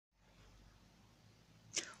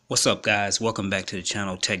What's up, guys? Welcome back to the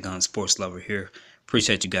channel. Tech Gun Sports Lover here.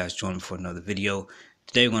 Appreciate you guys joining for another video.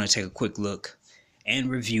 Today we're going to take a quick look and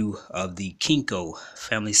review of the Kinkoo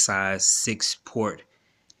family size 6-port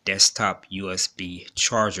desktop USB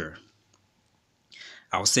charger.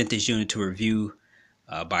 I was sent this unit to review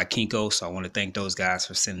by Kinkoo, so I want to thank those guys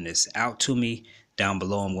for sending this out to me. Down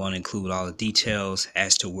below I'm going to include all the details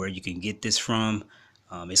as to where you can get this from.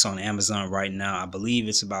 It's on Amazon right now. I believe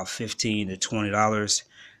it's about $15 to $20.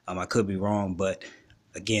 I could be wrong, but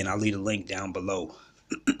again, I'll leave a link down below.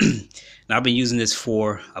 Now, I've been using this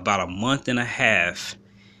for about a month and a half,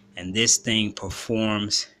 and this thing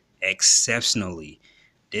performs exceptionally.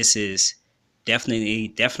 This is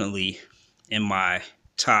definitely in my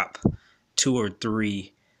top 2 or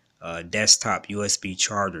 3 desktop USB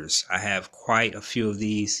chargers. I have quite a few of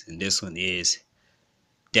these, and this one is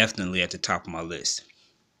definitely at the top of my list.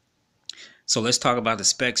 So let's talk about the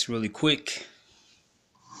specs really quick.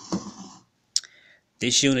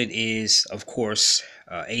 This unit is, of course,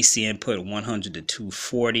 AC input 100 to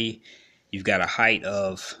 240. You've got a height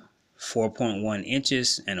of 4.1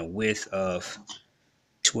 inches and a width of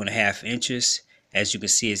 2.5 inches. As you can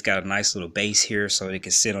see, it's got a nice little base here so it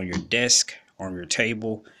can sit on your desk or on your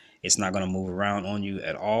table. It's not going to move around on you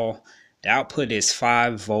at all. The output is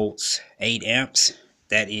 5 volts, 8 amps.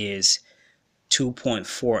 That is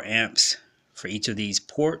 2.4 amps for each of these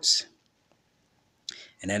ports.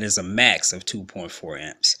 And that is a max of 2.4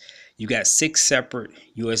 amps. You got 6 separate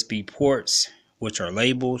USB ports, which are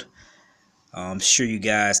labeled. I'm sure you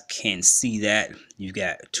guys can see that. You've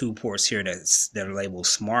got 2 ports here that are labeled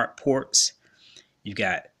smart ports. You've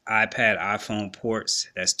got iPad, iPhone ports.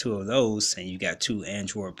 That's 2 of those. And you got 2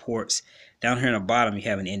 Android ports. Down here on the bottom, you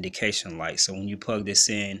have an indication light. So when you plug this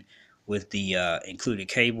in with the included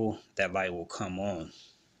cable, that light will come on.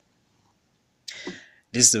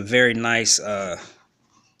 This is a very nice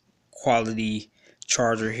quality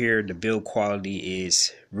charger here. The build quality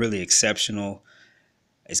is really exceptional.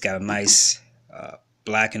 It's got a nice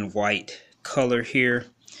black and white color here.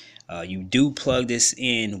 You do plug this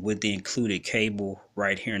in with the included cable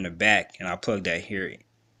right here in the back, and I'll plug that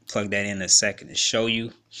in a second to show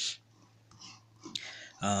you.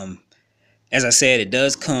 As I said, it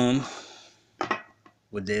does come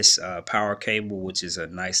with this power cable, which is a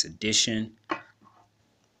nice addition.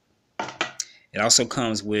 It also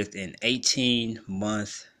comes with an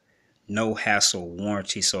 18-month no hassle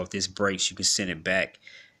warranty. So if this breaks, you can send it back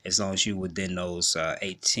as long as you're within those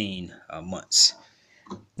 18 months.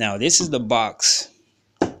 Now, this is the box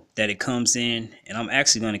that it comes in, and I'm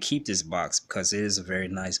actually going to keep this box because it is a very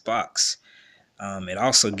nice box. It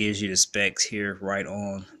also gives you the specs here right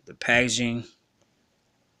on the packaging.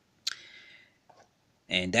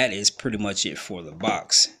 And that is pretty much it for the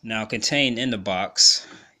box. Now, contained in the box,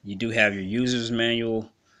 you do have your user's manual,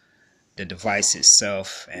 the device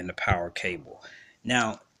itself, and the power cable.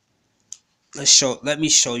 Now, let me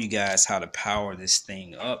show you guys how to power this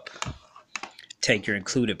thing up. Take your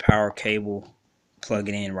included power cable, plug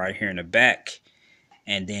it in right here in the back,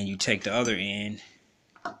 and then you take the other end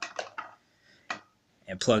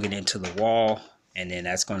and plug it into the wall, and then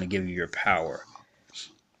that's going to give you your power.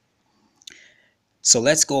 So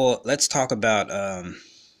let's talk about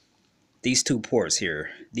these 2 ports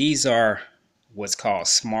here. These are what's called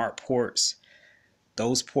smart ports.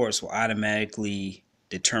 Those ports will automatically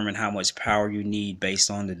determine how much power you need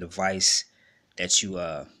based on the device that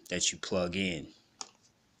you plug in.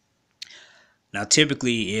 Now,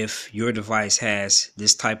 typically, if your device has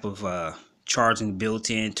this type of charging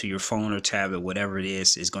built into your phone or tablet, whatever it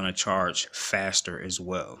is, it's going to charge faster as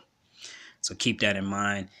well. So keep that in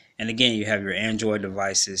mind. And again, you have your Android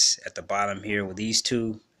devices at the bottom here with these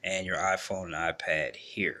 2, and your iPhone and iPad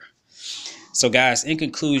here. So guys, in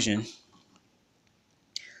conclusion,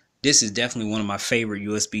 this is definitely one of my favorite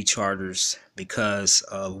USB chargers because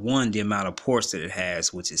of, one, the amount of ports that it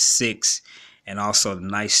has, which is 6, and also the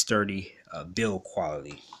nice sturdy build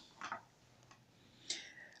quality.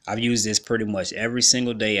 I've used this pretty much every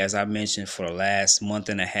single day, as I mentioned, for the last month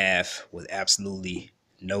and a half with absolutely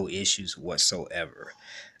no issues whatsoever.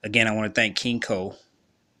 Again, I want to thank Kinkoo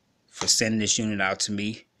for sending this unit out to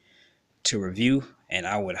me to review, and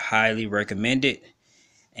I would highly recommend it.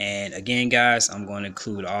 And again, guys, I'm going to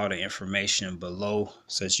include all the information below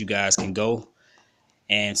so that you guys can go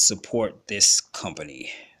and support this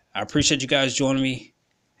company. I appreciate you guys joining me.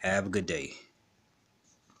 Have a good day.